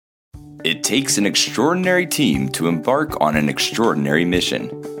It takes an extraordinary team to embark on an extraordinary mission.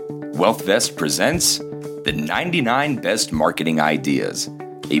 WealthVest presents the 99 Best Marketing Ideas,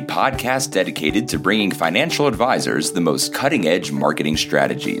 a podcast dedicated to bringing financial advisors the most cutting-edge marketing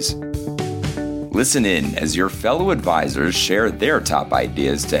strategies. Listen in as your fellow advisors share their top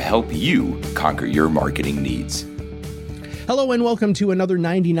ideas to help you conquer your marketing needs. Hello and welcome to another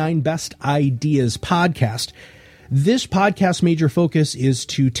 99 Best Ideas podcast. This podcast major focus is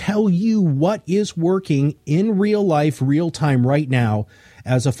to tell you what is working in real life, real time right now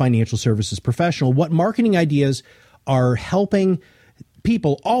as a financial services professional, what marketing ideas are helping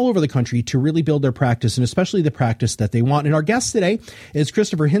people all over the country to really build their practice, and especially the practice that they want. And our guest today is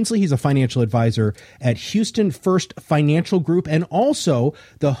Christopher Hensley. He's a financial advisor at Houston First Financial Group and also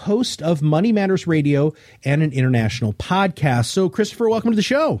the host of Money Matters Radio and an international podcast. So, Christopher, welcome to the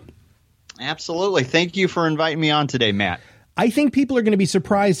show. Absolutely. Thank you for inviting me on today, Matt. I think people are going to be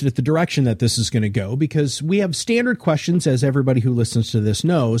surprised at the direction that this is going to go because we have standard questions, as everybody who listens to this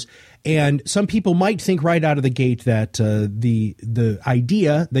knows. And some people might think right out of the gate that the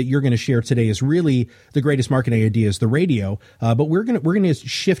idea that you're going to share today is really the greatest marketing idea is the radio. But we're going to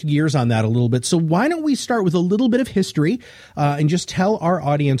shift gears on that a little bit. So why don't we start with a little bit of history and just tell our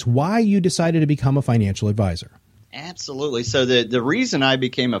audience why you decided to become a financial advisor? Absolutely. So the reason I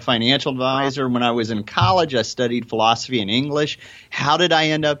became a financial advisor, when I was in college, I studied philosophy and English. How did I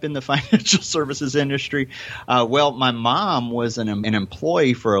end up in the financial services industry? Well, my mom was an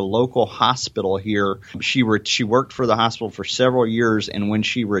employee for a local hospital here. She worked for the hospital for several years, and when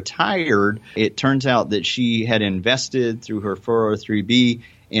she retired, it turns out that she had invested through her 403B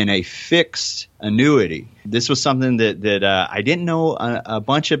in a fixed annuity. This was something that I didn't know a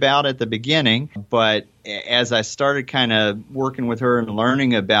bunch about at the beginning, but as I started kind of working with her and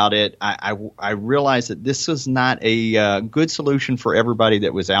learning about it, I realized that this was not a good solution for everybody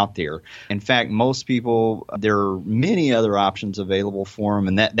that was out there. In fact, most people, there are many other options available for them,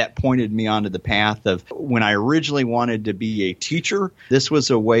 and that pointed me onto the path of when I originally wanted to be a teacher, this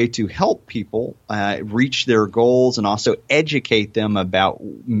was a way to help people reach their goals and also educate them about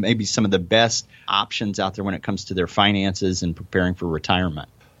maybe some of the best options out there when it comes to their finances and preparing for retirement.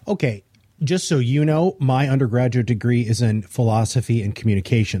 Okay. Just so you know, my undergraduate degree is in philosophy and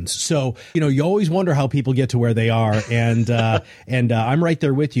communications. So, you always wonder how people get to where they are. And I'm right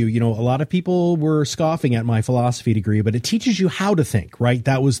there with you. A lot of people were scoffing at my philosophy degree, but it teaches you how to think, right?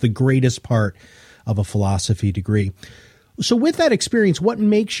 That was the greatest part of a philosophy degree. So with that experience, what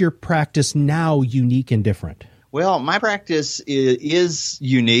makes your practice now unique and different? Well, my practice is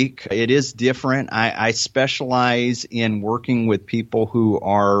unique. It is different. I specialize in working with people who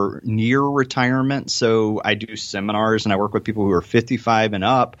are near retirement. So I do seminars and I work with people who are 55 and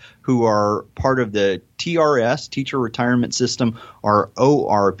up who are part of the TRS, Teacher Retirement System, or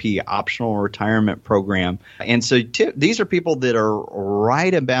ORP, Optional Retirement Program. And so these are people that are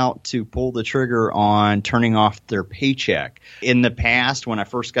right about to pull the trigger on turning off their paycheck. In the past, when I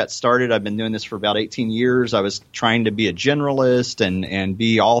first got started, I've been doing this for about 18 years. I was trying to be a generalist and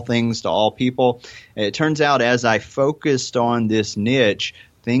be all things to all people. It turns out as I focused on this niche,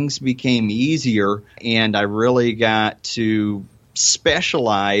 things became easier, and I really got to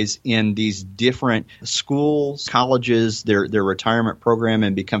specialize in these different schools, colleges, their retirement program,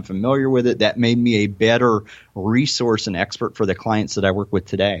 and become familiar with it. That made me a better resource and expert for the clients that I work with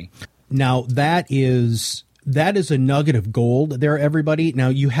today. Now, that is a nugget of gold there, everybody. Now,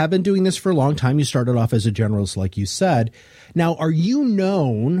 you have been doing this for a long time. You started off as a generalist, like you said. Now, are you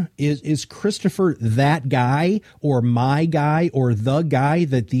known, is Christopher that guy or my guy or the guy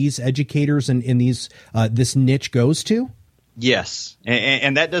that these educators and in these this niche goes to? Yes,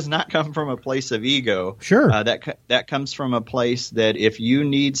 and that does not come from a place of ego. Sure. That comes from a place that if you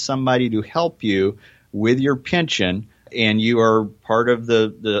need somebody to help you with your pension and you are part of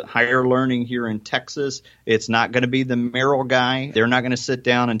the higher learning here in Texas, it's not going to be the Merrill guy. They're not going to sit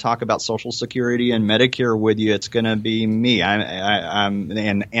down and talk about Social Security and Medicare with you. It's going to be me.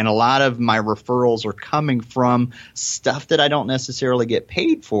 And a lot of my referrals are coming from stuff that I don't necessarily get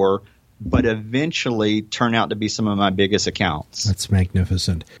paid for, but eventually turn out to be some of my biggest accounts. That's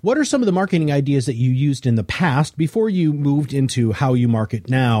magnificent. What are some of the marketing ideas that you used in the past before you moved into how you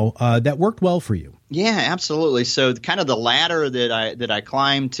market now that worked well for you? Yeah, absolutely. So kind of the ladder that I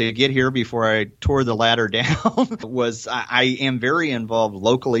climbed to get here before I tore the ladder down was I am very involved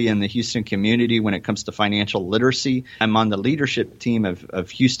locally in the Houston community when it comes to financial literacy. I'm on the leadership team of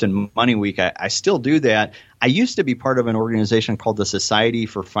Houston Money Week. I still do that. I used to be part of an organization called the Society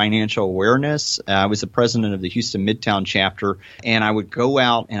for Financial Awareness. I was the president of the Houston Midtown chapter, and I would go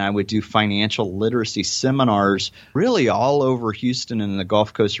out and I would do financial literacy seminars really all over Houston and the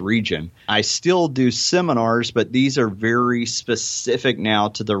Gulf Coast region. I still do seminars, but these are very specific now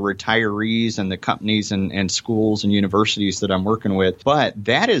to the retirees and the companies and schools and universities that I'm working with. But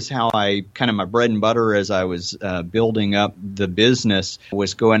that is how I kind of my bread and butter as I was building up the business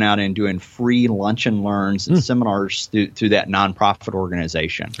was going out and doing free lunch and learns and seminars through that nonprofit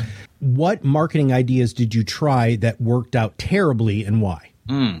organization. What marketing ideas did you try that worked out terribly, and why?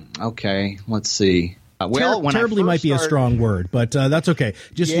 Okay, let's see. Well, when terribly might be a strong word, but that's okay.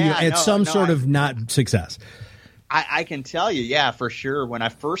 Just sort of not success. I can tell you, yeah, for sure. When I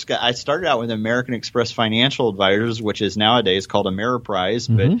started out with American Express Financial Advisors, which is nowadays called Ameriprise,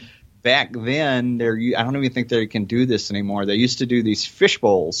 but back then, I don't even think they can do this anymore. They used to do these fish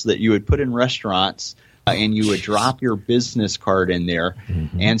bowls that you would put in restaurants, and you would drop your business card in there.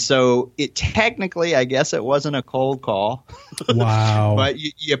 And so it technically, I guess it wasn't a cold call. Wow. But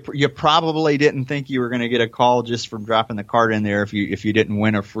you probably didn't think you were going to get a call just from dropping the card in there if you didn't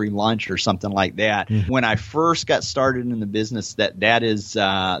win a free lunch or something like that. When I first got started in the business, that is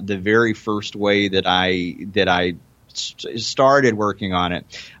the very first way that I started working on it.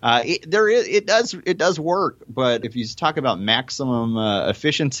 It does work, but if you talk about maximum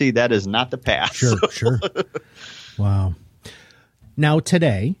efficiency, that is not the path. Sure. Wow. Now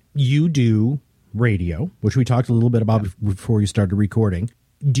today you do radio, which we talked a little bit about before you started recording.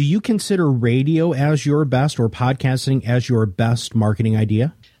 Do you consider radio as your best or podcasting as your best marketing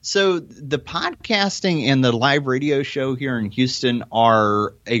idea? So the podcasting and the live radio show here in Houston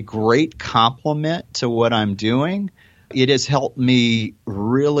are a great complement to what I'm doing. It has helped me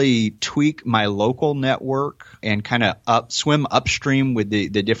really tweak my local network and kind of swim upstream with the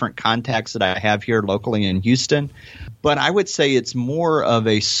different contacts that I have here locally in Houston. But I would say it's more of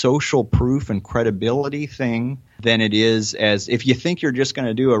a social proof and credibility thing than it is as if you think you're just going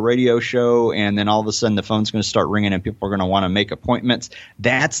to do a radio show and then all of a sudden the phone's going to start ringing and people are going to want to make appointments.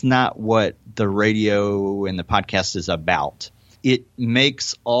 That's not what the radio and the podcast is about. It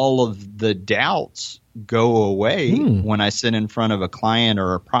makes all of the doubts go away when I sit in front of a client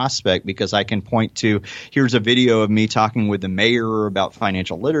or a prospect, because I can point to, here's a video of me talking with the mayor about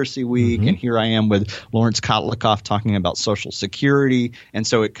Financial Literacy Week, and here I am with Lawrence Kotlikoff talking about Social Security. And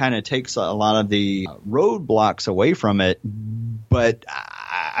so it kind of takes a lot of the roadblocks away from it. But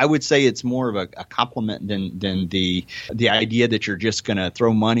I would say it's more of a compliment than the idea that you're just going to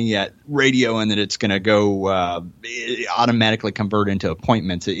throw money at radio and that it's going to go automatically convert into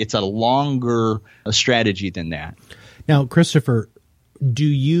appointments. It's a longer strategy than that. Now, Christopher,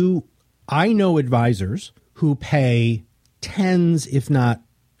 I know advisors who pay tens, if not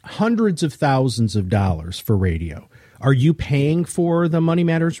hundreds of thousands of dollars for radio. Are you paying for the Money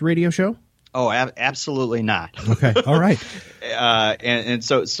Matters radio show? Oh, absolutely not. Okay. All right. And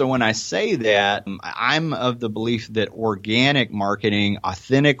so when I say that, I'm of the belief that organic marketing,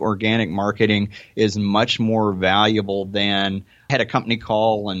 authentic organic marketing, is much more valuable than I had a company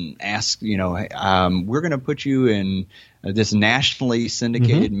call and ask, we're going to put you in this nationally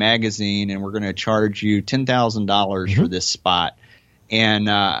syndicated magazine and we're going to charge you $10,000 for this spot. And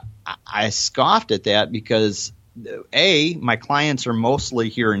I scoffed at that because my clients are mostly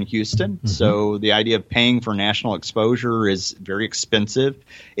here in Houston, so the idea of paying for national exposure is very expensive.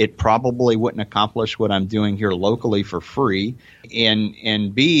 It probably wouldn't accomplish what I'm doing here locally for free.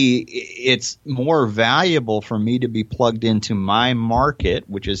 And B, it's more valuable for me to be plugged into my market,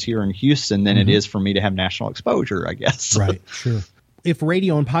 which is here in Houston, than it is for me to have national exposure, I guess. Right, sure. If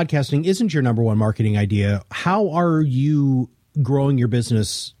radio and podcasting isn't your number one marketing idea, how are you growing your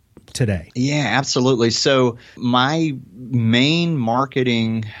business today? Yeah, absolutely. So my main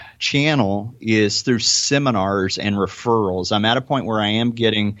marketing channel is through seminars and referrals. I'm at a point where I am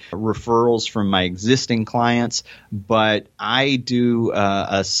getting referrals from my existing clients, but I do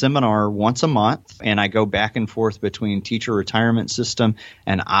a seminar once a month, and I go back and forth between teacher retirement system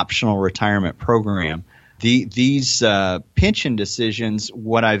and optional retirement program. These pension decisions,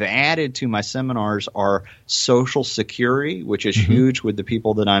 what I've added to my seminars are Social Security, which is huge with the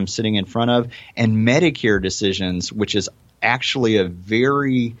people that I'm sitting in front of, and Medicare decisions, which is actually a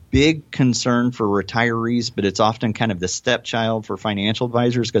very big concern for retirees, but it's often kind of the stepchild for financial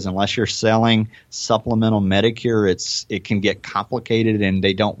advisors, because unless you're selling supplemental Medicare, it can get complicated and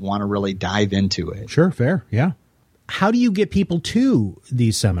they don't want to really dive into it. Sure, fair, yeah. How do you get people to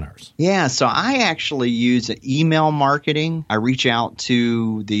these seminars? Yeah, so I actually use email marketing. I reach out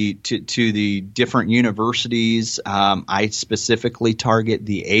to the different universities. I specifically target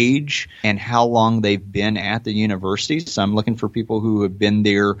the age and how long they've been at the university. So I'm looking for people who have been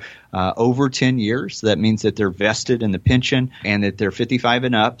there over 10 years. That means that they're vested in the pension and that they're 55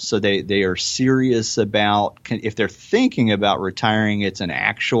 and up. So they are serious about, if they're thinking about retiring, it's an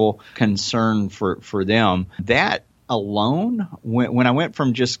actual concern for them. That alone, when I went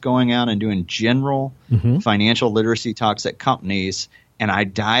from just going out and doing general financial literacy talks at companies, and I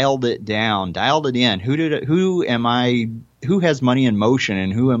dialed it in, who has money in motion,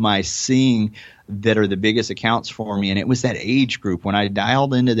 and who am I seeing that are the biggest accounts for me? And it was that age group. When I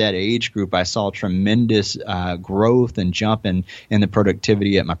dialed into that age group, I saw tremendous growth and jump in the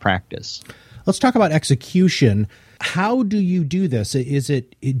productivity at my practice. Let's talk about execution. How do you do this? Do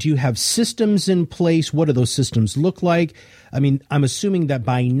you have systems in place? What do those systems look like? I mean, I'm assuming that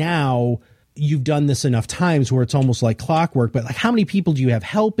by now you've done this enough times where it's almost like clockwork, but like, how many people do you have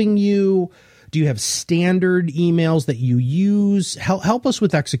helping you? Do you have standard emails that you use? Help us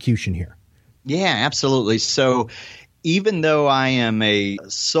with execution here. Yeah, absolutely. So even though I am a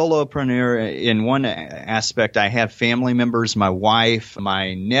solopreneur in one aspect, I have family members, my wife,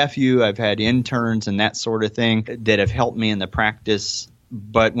 my nephew, I've had interns and that sort of thing that have helped me in the practice.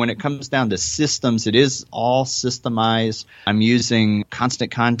 But when it comes down to systems, it is all systemized. I'm using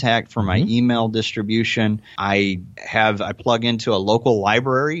Constant Contact for my email distribution. I plug into a local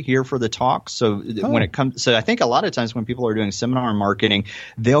library here for the talk. So when it comes, so I think a lot of times when people are doing seminar marketing,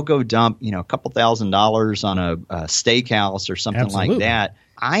 they'll go dump, a couple $1,000s on a steakhouse or something like that.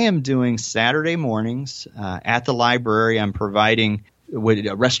 I am doing Saturday mornings at the library. I'm providing with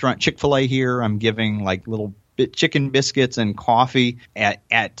a restaurant, Chick-fil-A here. I'm giving like little chicken biscuits and coffee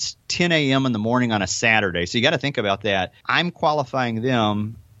at 10 a.m. in the morning on a Saturday. So you got to think about that. I'm qualifying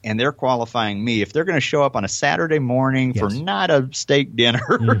them and they're qualifying me. If they're going to show up on a Saturday morning for not a steak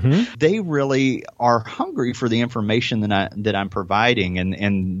dinner, they really are hungry for the information that I'm providing.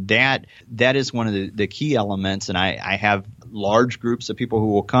 And that is one of the key elements. And I have large groups of people who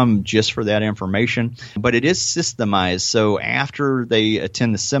will come just for that information, but it is systemized. So after they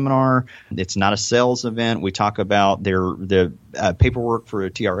attend the seminar, it's not a sales event. We talk about the paperwork for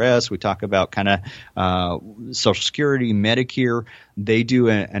a TRS. We talk about kind of Social Security, Medicare. They do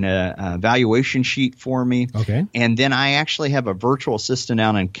an evaluation sheet for me. Okay. And then I actually have a virtual assistant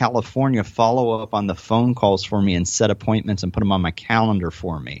down in California follow up on the phone calls for me and set appointments and put them on my calendar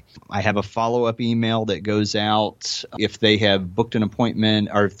for me. I have a follow-up email that goes out if they have booked an appointment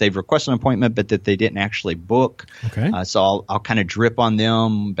or if they've requested an appointment but that they didn't actually book. Okay. So I'll kind of drip on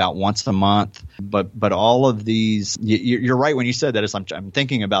them about once a month. But all of these, you're right when you said that. As I'm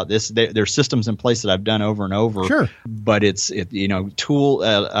thinking about this, there's systems in place that I've done over and over. Sure. But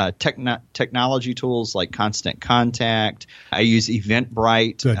technology tools like Constant Contact. I use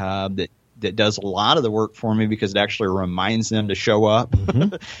Eventbrite that does a lot of the work for me because it actually reminds them to show up.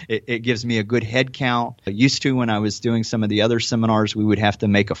 It gives me a good head count. I used to, when I was doing some of the other seminars, we would have to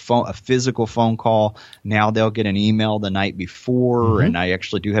make a physical phone call. Now they'll get an email the night before, and I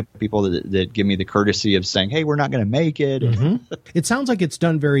actually do have people that give me the courtesy of saying, hey, we're not going to make it. It sounds like it's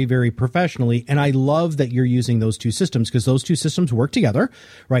done very, very professionally, and I love that you're using those two systems because those two systems work together,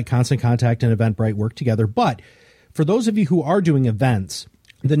 right? Constant Contact and Eventbrite work together. But for those of you who are doing events,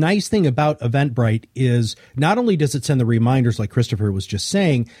 the nice thing about Eventbrite is not only does it send the reminders like Christopher was just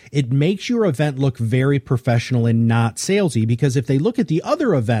saying, it makes your event look very professional and not salesy, because if they look at the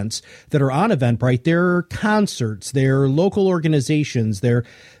other events that are on Eventbrite, they're concerts, they're local organizations, they're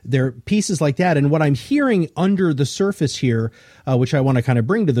pieces like that. And what I'm hearing under the surface here, which I want to kind of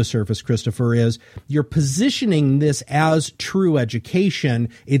bring to the surface, Christopher, is you're positioning this as true education.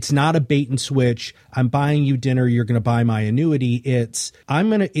 It's not a bait and switch. I'm buying you dinner. You're going to buy my annuity. It's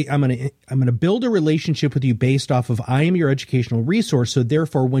I'm going to build a relationship with you based off of I am your educational resource. So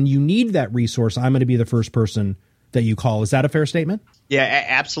therefore, when you need that resource, I'm going to be the first person that you call. Is that a fair statement? Yeah,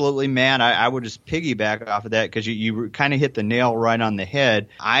 absolutely, man. I would just piggyback off of that because you kind of hit the nail right on the head.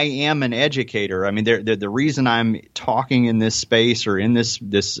 I am an educator. I mean, the reason I'm talking in this space or in this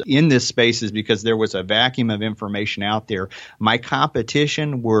space is because there was a vacuum of information out there. My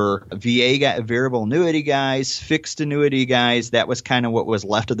competition were variable annuity guys, fixed annuity guys. That was kind of what was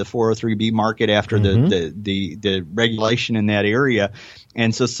left of the 403B market after the regulation in that area.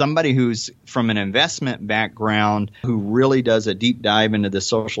 And so somebody who's from an investment background background who really does a deep dive into the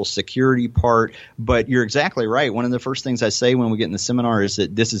Social Security part. But you're exactly right. One of the first things I say when we get in the seminar is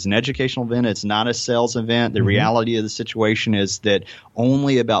that this is an educational event. It's not a sales event. The reality of the situation is that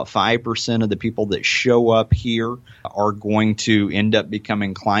only about 5% of the people that show up here are going to end up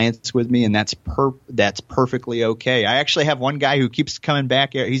becoming clients with me, and that's perfectly okay. I actually have one guy who keeps coming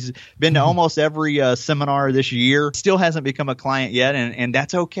back. He's been to almost every seminar this year, still hasn't become a client yet, and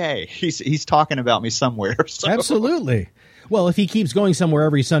that's okay. He's talking about me somewhere. So. Absolutely. Well, if he keeps going somewhere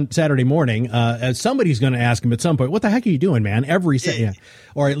every Saturday morning, somebody's going to ask him at some point, what the heck are you doing, man?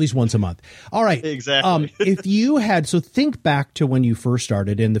 Or at least once a month. All right. Exactly. If you had, so think back to when you first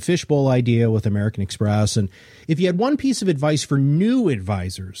started in the fishbowl idea with American Express. And if you had one piece of advice for new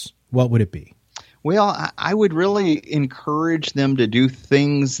advisors, what would it be? Well, I would really encourage them to do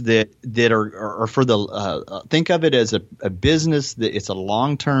things that are for the think of it as a business that it's a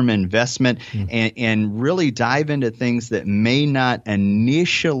long-term investment, and really dive into things that may not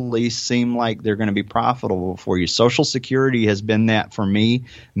initially seem like they're going to be profitable for you. Social Security has been that for me.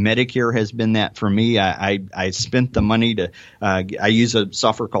 Medicare has been that for me. I spent the money to I use a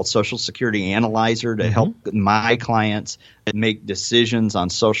software called Social Security Analyzer to help my clients make decisions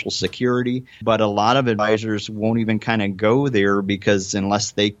on Social Security, but a lot of advisors won't even kind of go there because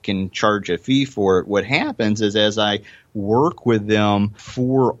unless they can charge a fee for it, what happens is as I work with them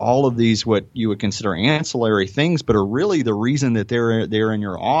for all of these what you would consider ancillary things, but are really the reason that they're in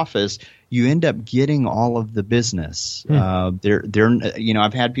your office, you end up getting all of the business.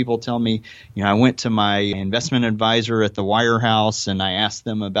 I've had people tell me, I went to my investment advisor at the wirehouse and I asked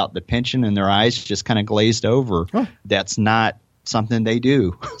them about the pension and their eyes just kind of glazed over. Huh. That's not something they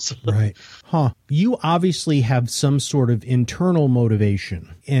do. Right. Huh. You obviously have some sort of internal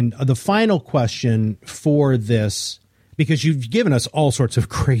motivation. And the final question for this, because you've given us all sorts of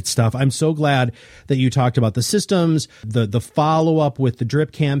great stuff. I'm so glad that you talked about the systems, the follow-up with the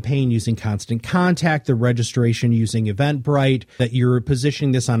drip campaign using Constant Contact, the registration using Eventbrite, that you're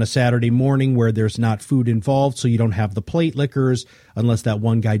positioning this on a Saturday morning where there's not food involved, so you don't have the plate lickers, unless that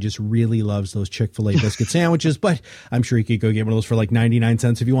one guy just really loves those Chick-fil-A biscuit sandwiches. But I'm sure you could go get one of those for like 99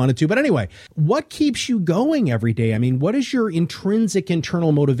 cents if you wanted to. But anyway, what keeps you going every day? I mean, what is your intrinsic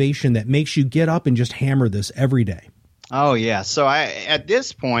internal motivation that makes you get up and just hammer this every day? Oh, yeah. So at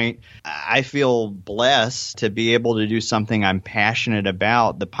this point, I feel blessed to be able to do something I'm passionate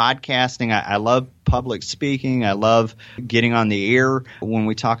about. The podcasting, I love public speaking. I love getting on the air. When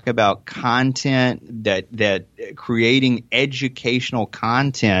we talk about content, that creating educational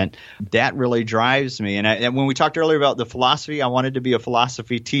content, that really drives me. And when we talked earlier about the philosophy, I wanted to be a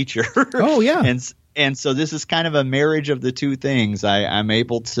philosophy teacher. Oh, yeah. And so this is kind of a marriage of the two things. I'm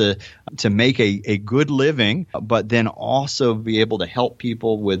able to make a good living, but then also be able to help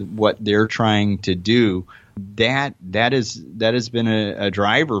people with what they're trying to do. That has been a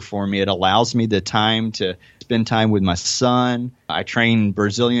driver for me. It allows me the time to spend time with my son. I train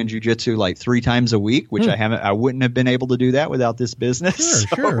Brazilian Jiu-Jitsu like 3 times a week, which I wouldn't have been able to do that without this business.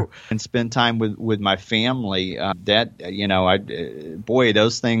 Sure. And spend time with my family.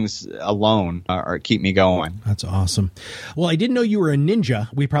 Those things alone keep me going. That's awesome. Well, I didn't know you were a ninja.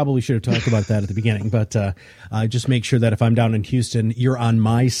 We probably should have talked about that at the beginning, but just make sure that if I'm down in Houston, you're on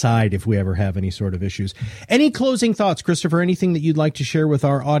my side if we ever have any sort of issues. Any closing thoughts, Christopher? Anything that you'd like to share with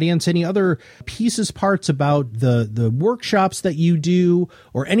our audience? Any other parts about the workshops that you do,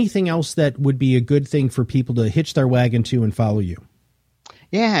 or anything else that would be a good thing for people to hitch their wagon to and follow you?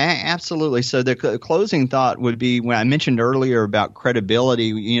 Yeah, absolutely. So the closing thought would be when I mentioned earlier about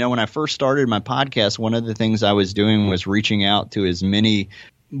credibility. When I first started my podcast, one of the things I was doing was reaching out to as many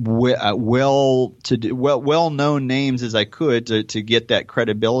well-known names as I could to get that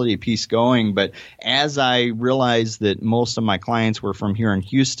credibility piece going. But as I realized that most of my clients were from here in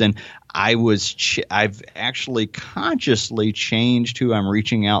Houston, I've actually consciously changed who I'm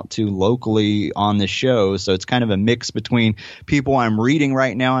reaching out to locally on the show. So it's kind of a mix between people I'm reading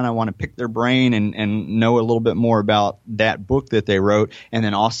right now and I want to pick their brain and know a little bit more about that book that they wrote, and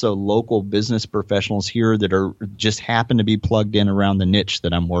then also local business professionals here that are just happen to be plugged in around the niche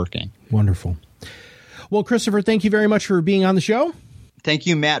that I'm working. Wonderful. Well, Christopher, thank you very much for being on the show. Thank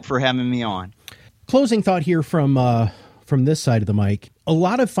you, Matt, for having me on. Closing thought here from this side of the mic. A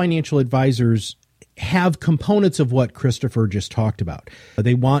lot of financial advisors have components of what Christopher just talked about.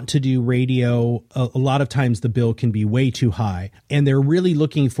 They want to do radio. A lot of times the bill can be way too high, and they're really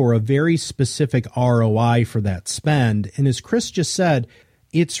looking for a very specific ROI for that spend. And as Chris just said,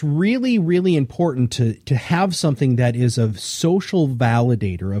 it's really, really important to have something that is a social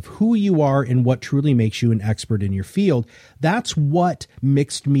validator of who you are and what truly makes you an expert in your field. That's what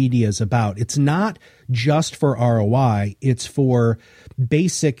mixed media is about. It's not just for ROI. It's for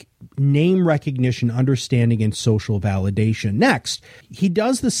basic name recognition, understanding, and social validation. Next, he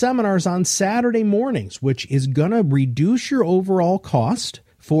does the seminars on Saturday mornings, which is going to reduce your overall cost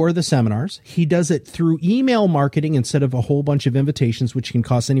for the seminars. He does it through email marketing instead of a whole bunch of invitations, which can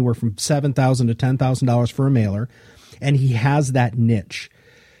cost anywhere from $7,000 to $10,000 for a mailer. And he has that niche.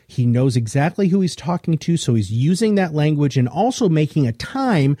 He knows exactly who he's talking to, so he's using that language and also making a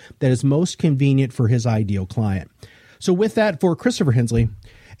time that is most convenient for his ideal client. So with that, for Christopher Hensley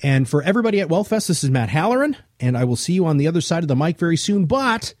and for everybody at WealthVest, this is Matt Halloran, and I will see you on the other side of the mic very soon.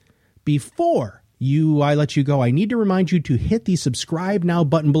 But before I let you go, I need to remind you to hit the subscribe now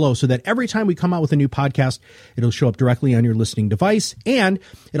button below so that every time we come out with a new podcast, it'll show up directly on your listening device. And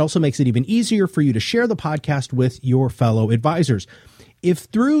it also makes it even easier for you to share the podcast with your fellow advisors. If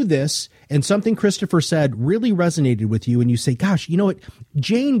through this and something Christopher said really resonated with you and you say, gosh, you know what,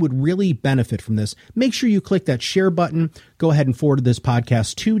 Jane would really benefit from this, make sure you click that share button. Go ahead and forward this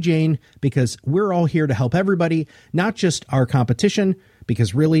podcast to Jane, because we're all here to help everybody, not just our competition,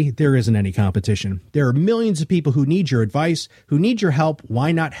 because really there isn't any competition. There are millions of people who need your advice, who need your help.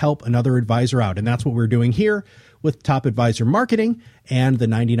 Why not help another advisor out? And that's what we're doing here with Top Advisor Marketing and the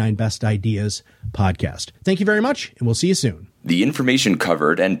 99 Best Ideas podcast. Thank you very much, and we'll see you soon. The information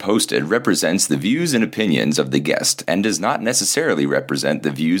covered and posted represents the views and opinions of the guest and does not necessarily represent the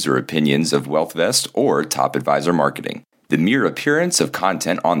views or opinions of WealthVest or Top Advisor Marketing. The mere appearance of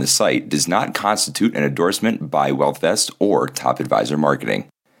content on the site does not constitute an endorsement by WealthVest or Top Advisor Marketing.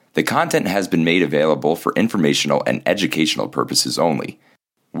 The content has been made available for informational and educational purposes only.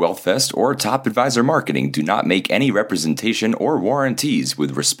 WealthVest or Top Advisor Marketing do not make any representation or warranties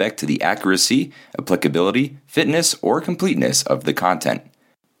with respect to the accuracy, applicability, fitness, or completeness of the content.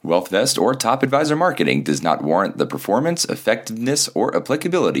 WealthVest or Top Advisor Marketing does not warrant the performance, effectiveness, or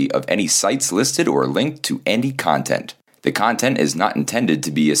applicability of any sites listed or linked to any content. The content is not intended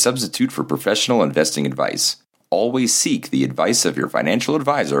to be a substitute for professional investing advice. Always seek the advice of your financial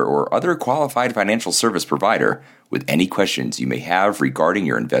advisor or other qualified financial service provider with any questions you may have regarding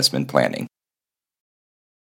your investment planning.